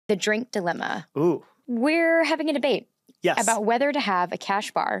the drink dilemma. Ooh. We're having a debate about whether to have a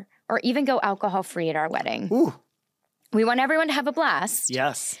cash bar or even go alcohol-free at our wedding. Ooh. We want everyone to have a blast.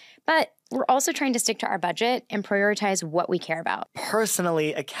 Yes. But we're also trying to stick to our budget and prioritize what we care about.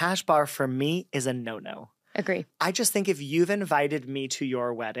 Personally, a cash bar for me is a no-no. Agree. I just think if you've invited me to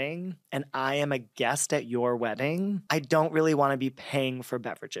your wedding and I am a guest at your wedding, I don't really want to be paying for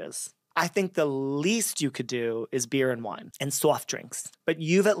beverages. I think the least you could do is beer and wine and soft drinks. But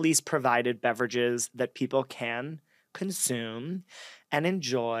you've at least provided beverages that people can consume and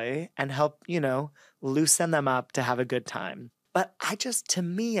enjoy and help, loosen them up to have a good time. But to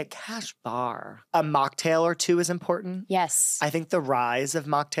me, a cash bar, a mocktail or two is important. Yes. I think the rise of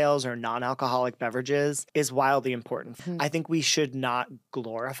mocktails or non-alcoholic beverages is wildly important. I think we should not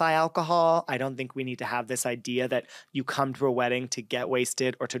glorify alcohol. I don't think we need to have this idea that you come to a wedding to get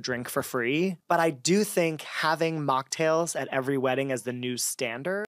wasted or to drink for free. But I do think having mocktails at every wedding as the new standard